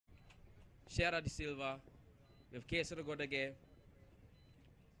Sierra De Silva. We have Kesara Godage.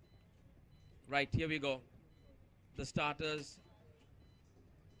 Right, here we go. The starters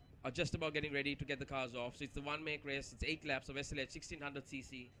are just about getting ready to get the cars off. So it's the one-make race. It's 8 laps of SLH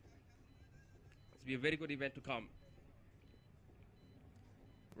 1600cc. It's be a very good event to come.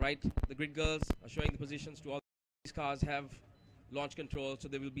 Right, the grid girls are showing the positions to all these cars have launch control, so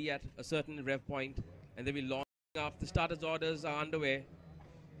they will be at a certain rev point and they will launch up. The starters orders are underway.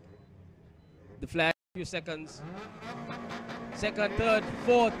 The flag, few seconds. Second, third,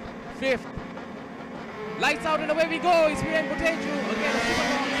 fourth, fifth. Lights out and away we go. It's Viren Boteju again. A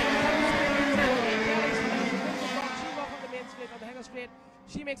super on the main straight, on the hanger straight.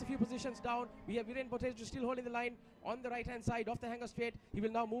 She makes a few positions down. We have Viren Boteju still holding the line on the right hand side of the hanger straight. He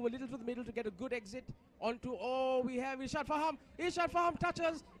will now move a little to the middle to get a good exit onto. Oh, we have Ishad Faham. Ishad Faham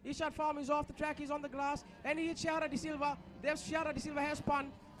touches. Ishad Faham is off the track. He's on the glass. And he hits Sierra De Silva. There's Sierra De Silva has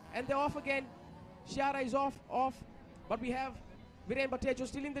spun. And they're off again. Sierra is off. But we have Viren Boteju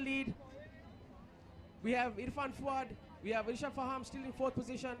still in the lead. We have Irfan Fuad. We have Ishad Faham still in 4th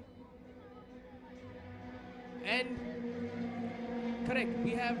position. And correct,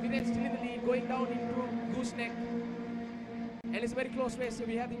 we have Viren still in the lead, going down into Gooseneck. And it's a very close race. So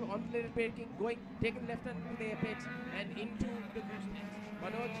we have him on the braking, taking left hand to the apex and into the Gooseneck.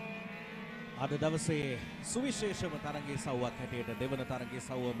 Manoj. අද දවසේ සුවිශේෂම තරගයේ සව්වක් හැටියට දෙවන තරගයේ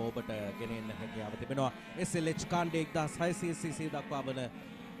සව්වම ඔබට ගෙනෙන්න හැකියාව තිබෙනවා. SLH කාණ්ඩයේ 1600cc දක්වා වන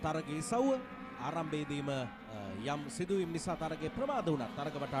තරගයේ සව්ව ආරම්භයේදීම යම් සිදුවීම් නිසා තරගයේ ප්‍රමාද වුණා.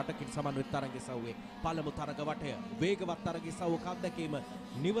 තරග වට 8කින් සමන්විත තරගයේ සව්වේ පළමු තරග වටය වේගවත් තරගයේ සව්වක අත්දැකීම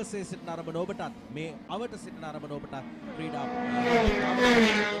නිවසේ සිටින අරබන ඔබටත් මේ අවට සිටින අරබන ඔබටත් ක්‍රීඩා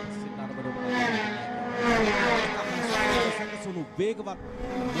සිටින අරබන ඔබටත් සුළු වේගවත්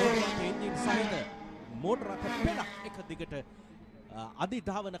මෝටර් එන්ජින් සහිත මෝටර් රථ පෙළක් එක දිගට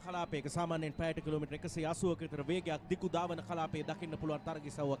අධිධාවන කලාපයක සාමාන්‍යයෙන් පැයට කිලෝමීටර් 180ක විතර වේගයක් දිගු ධාවන කලාපයේ දකින්න පුළුවන්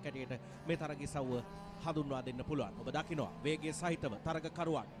තරගිසව්වක් හැටියට මේ තරගිසව්ව හඳුන්වා දෙන්න පුළුවන්. ඔබ දකිනවා වේගයේ සහිතව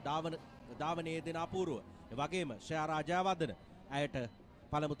තරගකරුවන් ධාවනයේ දෙන අපූර්ව. ඒ වගේම ශයාරා ජයවර්ධන ඇයට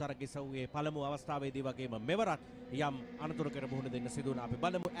පළමු තරගිසව්වේ පළමු අවස්ථාවේදී වගේම මෙවරත් යම් අනතුරකට මුහුණ දෙන්න සිදු වුණා. අපි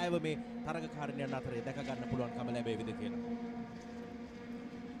බලමු ඇයව මේ තරගකාරිනියන් අතරේ දැක ගන්න පුළුවන්කම ලැබෙවිද කියලා.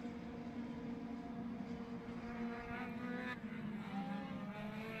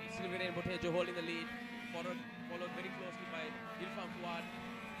 Viren Boteju holding the lead, followed very closely by Irfan Fuad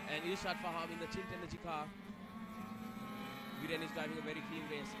and Irshad Faham in the Chint Energy car. Viren is driving a very clean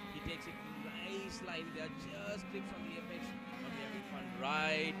race. He takes it nice line there, just clips on the apex. But we have Irfan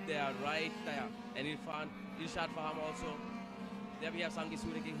right there. And Irshad Faham also. There we have Sangi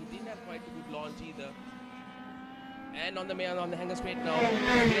Sureke, who didn't have quite a good launch either. And on the hanger straight now,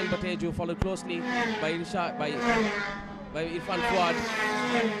 Viren Boteju followed closely by Irfan Fuad.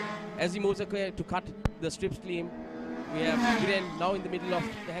 As he moves to cut the strip stream, we have Viren now in the middle of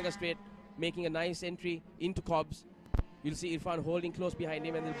the hanger straight, making a nice entry into Cobbs. You'll see Irfan holding close behind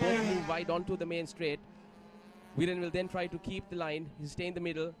him, and they'll both move wide onto the main straight. Viren will then try to keep the line. He'll stay in the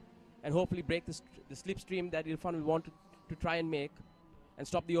middle and hopefully break the slipstream that Irfan will want to try and make and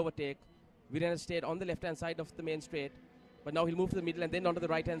stop the overtake. Viren has stayed on the left-hand side of the main straight, but now he'll move to the middle and then onto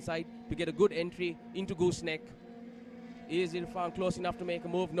the right-hand side to get a good entry into Gooseneck. Is Irfan close enough to make a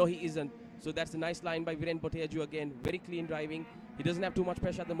move? No, he isn't. So that's a nice line by Viren Boteju again. Very clean driving. He doesn't have too much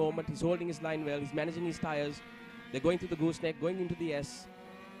pressure at the moment. He's holding his line well. He's managing his tires. They're going through the Gooseneck, going into the S.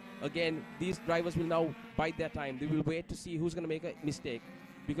 Again, these drivers will now bide their time. They will wait to see who's going to make a mistake,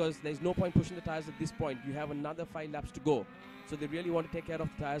 because there's no point pushing the tires at this point. You have another 5 laps to go. So they really want to take care of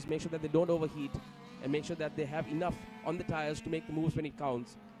the tires, make sure that they don't overheat, and make sure that they have enough on the tires to make the moves when it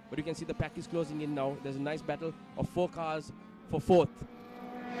counts. But you can see the pack is closing in now. There's a nice battle of 4 cars for 4th.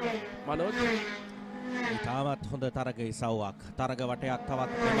 Manoj? ඉතාමත් හොඳ තරග ඉසව්වක්. තරග වටයක්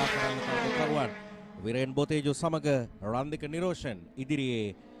තවත් ප්‍රමා කරන්න කරුවන්. විරේන් බොතේජු සමග රන්දික නිරෝෂන්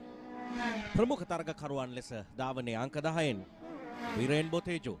ඉදිරියේ ප්‍රමුඛ තරගකරුවන් ලෙස ධාවනයේ අංක 10න් විරේන්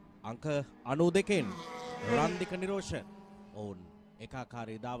බොතේජු අංක 92න් රන්දික නිරෝෂන් ඔවුන්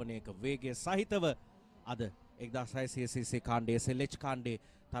ඒකාකාරී ධාවනයක වේගය සහිතව අද 1600cc කාණ්ඩයේ SLH කාණ්ඩයේ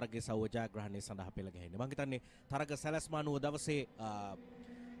තරගයේ සව්ව ජයග්‍රහණය සඳහා පෙළ ගැහෙන්නේ. මම හිතන්නේ තරග සැලැස්ම අනුව දවසේ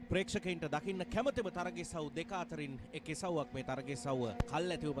ප්‍රේක්ෂකයින්ට දකින්න කැමතිම තරගයේ සව් දෙක අතරින් එක් සව්වක් මේ තරගයේ සව්ව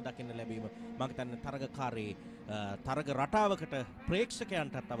කල්ැතිවම දකින්න ලැබීම මම හිතන්නේ තරගකාරී තරග රටාවකට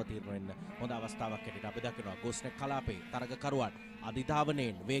ප්‍රේක්ෂකයන්ටත් අවතීර්ණ වෙන්න හොඳ අවස්ථාවක් හැටියට අපි දකිනවා. ගෝස්නෙක් කලාපේ තරගකරුවන්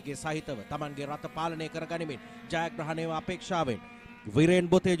අධිධාවනයෙන් වේගයේ සහිතව Tamanගේ රථ පාලනය කරගනිමින් ජයග්‍රහණය අපේක්ෂාවෙන් විරේන්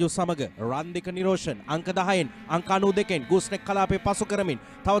බොතේජු සමග රන්දික නිරෝෂන් අංක 10න් අංක 92න් ගෝස්නෙක් කලාපේ පසු කරමින්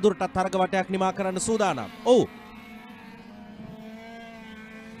තවදුරටත් තරග වටයක් නිමා කරන්න සූදානම්. ඔව්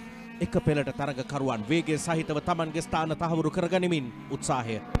එක පෙළට තරගකරුවන් වේගය සහිතව තමන්ගේ ස්ථාන තහවුරු කරගනිමින්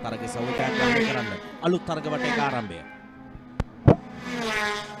උත්සාහය තරගයේ සෞඛ්‍යයක් කරන්න අලුත් තරග වටේක ආරම්භය.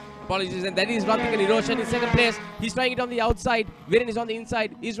 Apologies, and that is Rantika Niroshan in second place. He's trying it on the outside. Viren is on the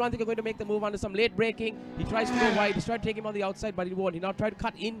inside. Is Rantika going to make the move under some late braking? He tries to go wide. He's trying to take him on the outside, but he won't. He now tried to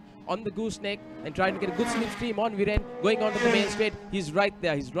cut in on the gooseneck and trying to get a good slipstream on Viren. Going on to the main straight. He's right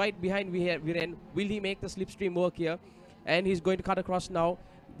there. He's right behind Viren. Will he make the slipstream work here? And he's going to cut across now.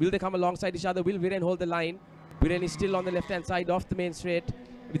 Will they come alongside each other? Will Viren hold the line? Viren is still on the left-hand side of the main straight,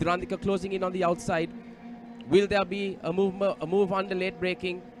 with Rantika closing in on the outside. Will there be a move under late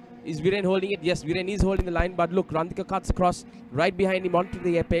braking? Is Viren holding it? Yes, Viren is holding the line, but look, Rantika cuts across right behind him onto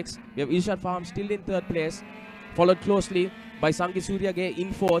the apex. We have Irshad Faham still in third place, followed closely by Sangeet Suryage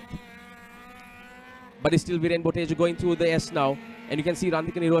in fourth. But it's still Viren Botejo going through the S now. And you can see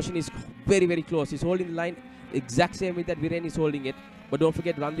Rantika Niroshan is very, very close. He's holding the line exact same way that Viren is holding it. But don't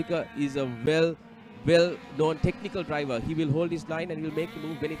forget, Rantika is a well-known technical driver. He will hold his line and he will make the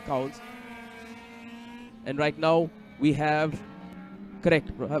move when it counts. And right now, we have...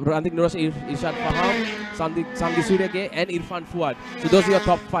 Correct. Rantika Niroshan, Irshad Faham, Sangeet Suryage and Irfan Fuad. So those are your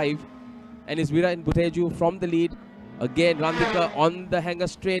top 5. And it's Viren Botejo from the lead. Again, Rantika on the hanger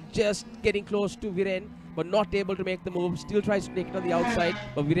straight, just getting close to Viren, but not able to make the move. Still tries to take it on the outside,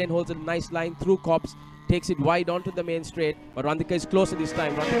 but Viren holds a nice line through Cobbs, takes it wide onto the main straight. But Rantika is closer this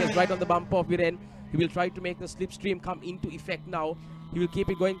time. Rantika is right on the bumper of Viren. He will try to make the slipstream come into effect now. He will keep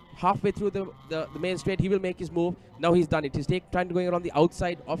it going halfway through the main straight. He will make his move. Now he's done it. He's trying to go around the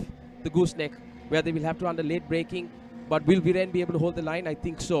outside of the gooseneck, where they will have to under late braking. But will Viren be able to hold the line? I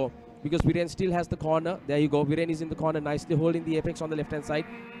think so, because Viren still has the corner. There you go. Viren is in the corner nicely, holding the apex on the left-hand side.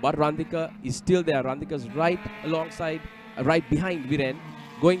 But Rantika is still there. Rantika is right alongside, right behind Viren,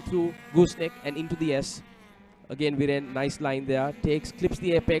 going through gooseneck and into the S. Again, Viren, nice line there. Clips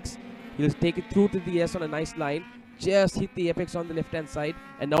the apex. He'll take it through to the S on a nice line. Just hit the apex on the left-hand side,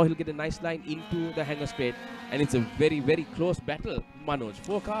 and now he'll get a nice line into the hanger straight. And it's a very, very close battle, Manoj.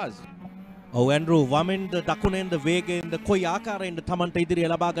 4 cars. Andrew, වමෙන්ද දකුණෙන්ද වේගයෙන්ද කොයි ආකාරයෙන්ද තමන්ට ඉදිරිය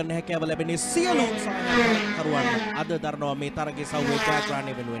ලබා ගන්න හැකියාව ලැබෙන්නේ සියලු කරුවන් අද දරනවා මේ තරගයේ සව්වේ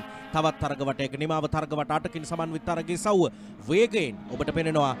ජයග්‍රහණය වෙනුවෙන්. තවත් තරග වටයක නිමාව තරග වට 8කින් සමන්විත තරගයේ සව්ව වේගයෙන් ඔබට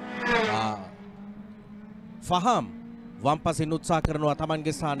පෙනෙනවා. ෆහම් වම්පසින් උත්සාහ කරනවා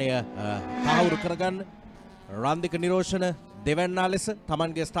තමන්ගේ ස්ථානය තහවුරු කරගන්න. Rantika Niroshan දෙවැන්නා ලෙස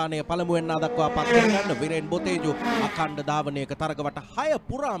තමන්ගේ ස්ථානය පළමුවෙන්නා දක්වා පත් කරගන්න. විරෙන් බොතේජු අඛණ්ඩ ධාවනයක තරගවට 6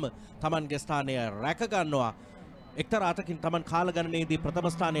 පුරාම තමන්ගේ ස්ථානය රැක ගන්නවා. එක්තරා අතකින් තමන් කාලගණනයේදී ප්‍රථම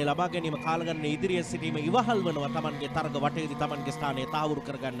ස්ථානය ලබා ගැනීම කාලගණනයේ ඉදිරියේ සිටීම ඉවහල් වෙනවා. තමන්ගේ තරග වටේදී තමන්ගේ ස්ථානය තහවුරු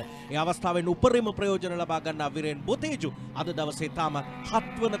කරගන්න. ඒ අවස්ථාවෙන් උපරිම ප්‍රයෝජන ලබා ගන්නා විරෙන් බොතේජු අද දවසේ තාම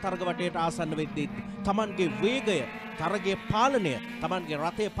 7 වන තරග වටේට ආසන්න වෙද්දී තමන්ගේ වේගය, තරගයේ පාලනය, තමන්ගේ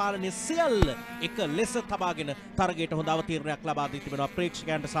රථයේ පාලනය සියල්ල එක ලෙස තබාගෙන තරගයට හොඳ අවතීර්ණයක් ලබා දී තිබෙනවා.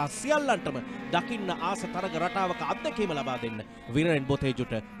 ප්‍රේක්ෂකයන්ට සහ සියල්ලන්ටම දකින්න ආස තරග රටාවක අත්දැකීම ලබා දෙන්න විරෙන්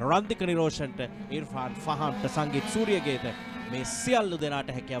බොතේජුට, රන්දික නිරෝෂන්ට, ඉර්ෆාන් ෆහම්ට, සංගීත් සූරියගේට මේ සියලු දෙනාට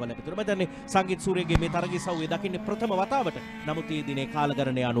හැකියාව ලැබෙනවා. මම දන්නේ සංගීත් සූරියගේ මේ තරගයේ සව්වේ දකින්නේ ප්‍රථම වතාවට. නමුත් ඊ දිනේ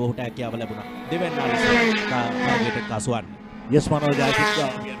කාලගණනය අනුව ඔහුට හැකියාව ලැබුණා. දෙවැන්නා ලෙස තරගයට කාසුවන්. Yes, Manoj, I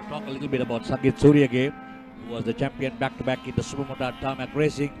think we have to talk a little bit about Sangeet Suryage, who was the champion back-to-back in the supermoto tarmac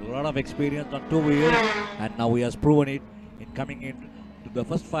racing. A lot of experience on 2 wheels, and now he has proven it in coming in to the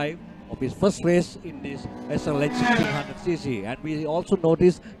first 5 of his first race in this SLH 1600cc. And we also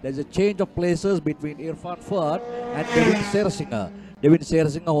noticed there's a change of places between Irfan Fuad and Devin Sersinger. Devin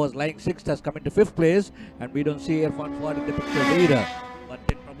Sersinger, who was lying 6th, has come into 5th place, and we don't see Irfan Fuad in the picture either. But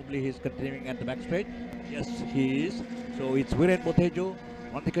then probably he's continuing at the back straight. Yes, he is. So it's Viren Botejo,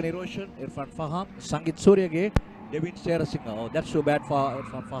 Rantika Niroshan, Irfan Faham, Sangeet Suryage, Devin Sersinger. Oh, that's too bad for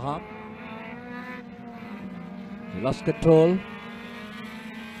Irfan Faham. He lost control.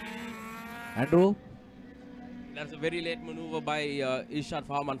 Andrew? That's a very late maneuver by Irshad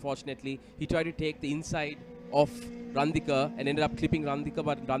Faham, unfortunately. He tried to take the inside of Rantika and ended up clipping Rantika,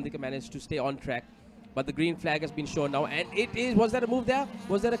 but Rantika managed to stay on track. But the green flag has been shown now, and it is, was there a move there?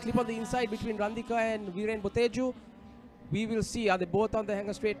 Was there a clip on the inside between Rantika and Viren Botejo? We will see. Are they both on the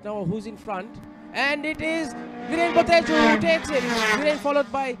hanger straight now? Who's in front? And it is Viren Botejo who takes it. Viren followed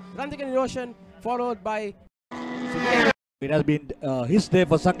by Rantika Niroshan, followed by... It has been his day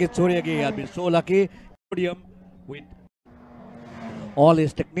for Sangeet Suryage. He has been so lucky. Podium with all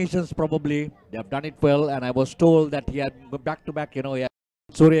his technicians probably. They have done it well, and I was told that he had back-to-back, you know,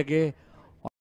 Suryage